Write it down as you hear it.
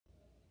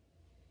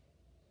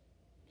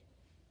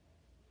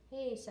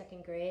Hey,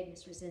 second grade,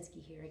 Ms.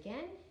 Rosinski here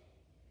again.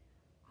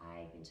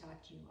 I've been talking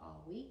to you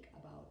all week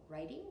about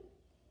writing,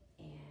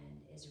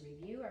 and as a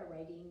review, our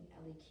writing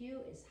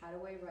LEQ is how do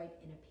I write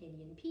an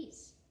opinion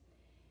piece?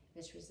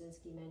 Ms.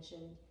 Rosinski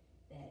mentioned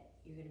that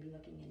you're going to be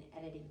looking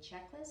at an editing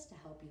checklist to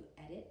help you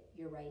edit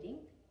your writing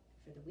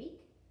for the week,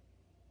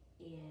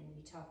 and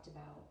we talked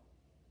about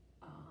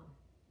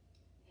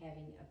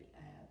having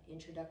an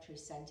introductory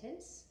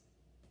sentence.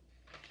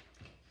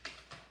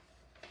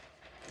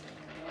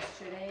 And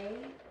yesterday,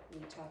 we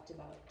talked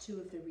about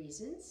 2 of the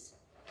reasons.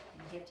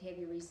 You have to have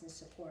your reasons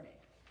supported.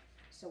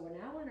 So we're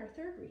now on our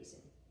 3rd reason.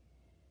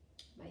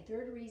 My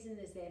 3rd reason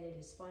is that it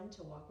is fun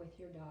to walk with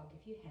your dog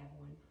if you have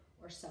one,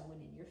 or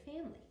someone in your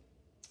family.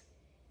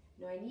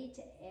 Now I need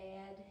to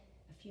add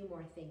a few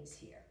more things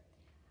here.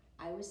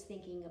 I was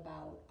thinking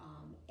about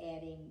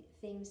adding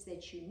things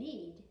that you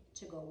need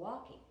to go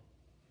walking.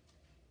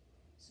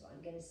 So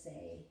I'm going to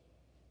say,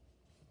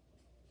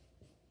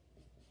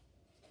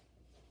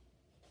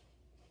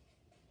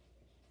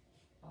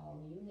 all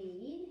you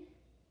need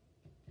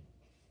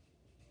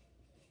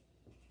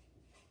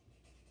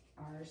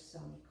are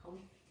some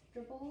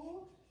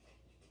comfortable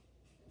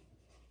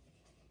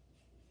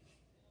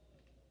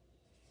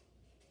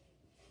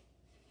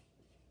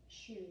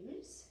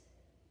shoes.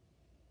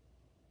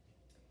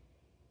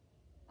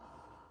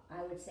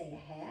 I would say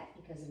a hat,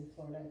 because in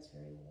Florida it's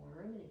very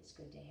warm and it's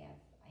good to have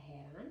a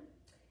hat on.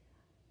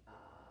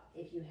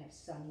 If you have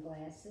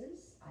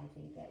sunglasses, I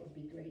think that would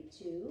be great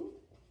too.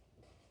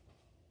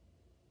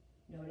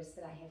 Notice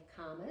that I have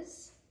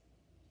commas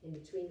in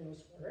between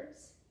those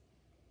words.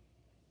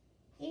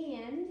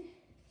 And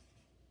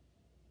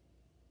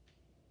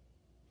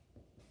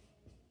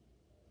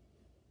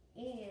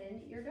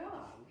your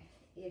dog,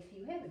 if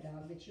you have a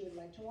dog that you would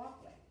like to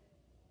walk with.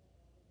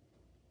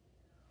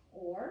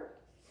 Or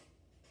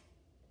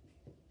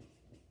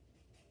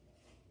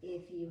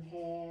if you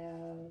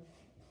have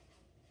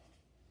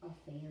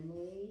a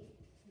family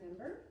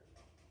member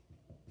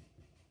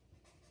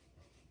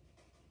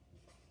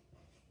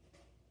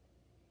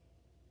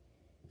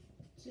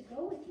to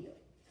go with you.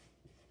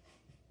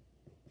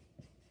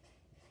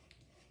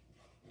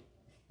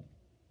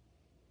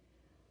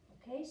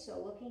 Okay, so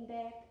looking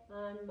back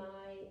on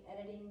my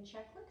editing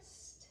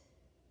checklist,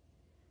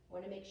 I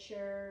want to make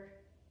sure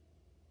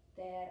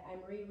that I'm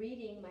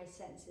rereading my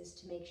sentences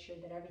to make sure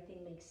that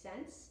everything makes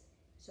sense.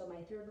 So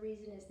my 3rd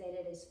reason is that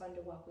it is fun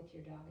to walk with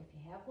your dog if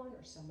you have one,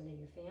 or someone in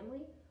your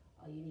family.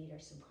 All you need are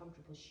some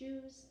comfortable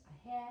shoes,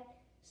 a hat,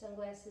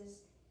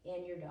 sunglasses,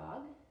 and your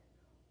dog.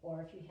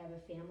 Or if you have a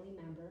family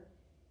member,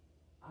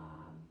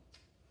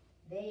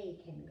 they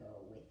can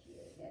go with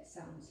you. That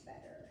sounds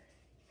better.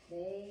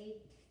 They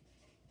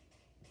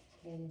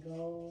can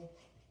go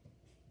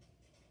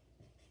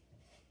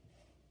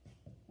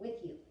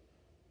with you.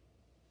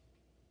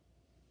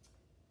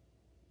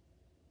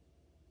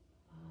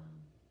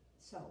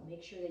 So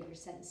make sure that your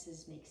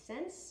sentences make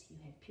sense. You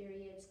have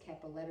periods,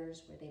 capital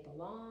letters where they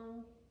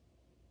belong,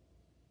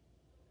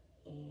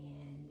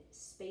 and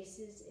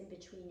spaces in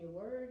between your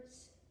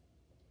words.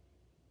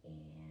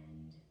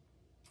 And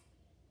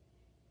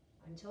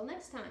until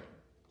next time,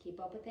 keep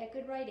up with that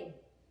good writing.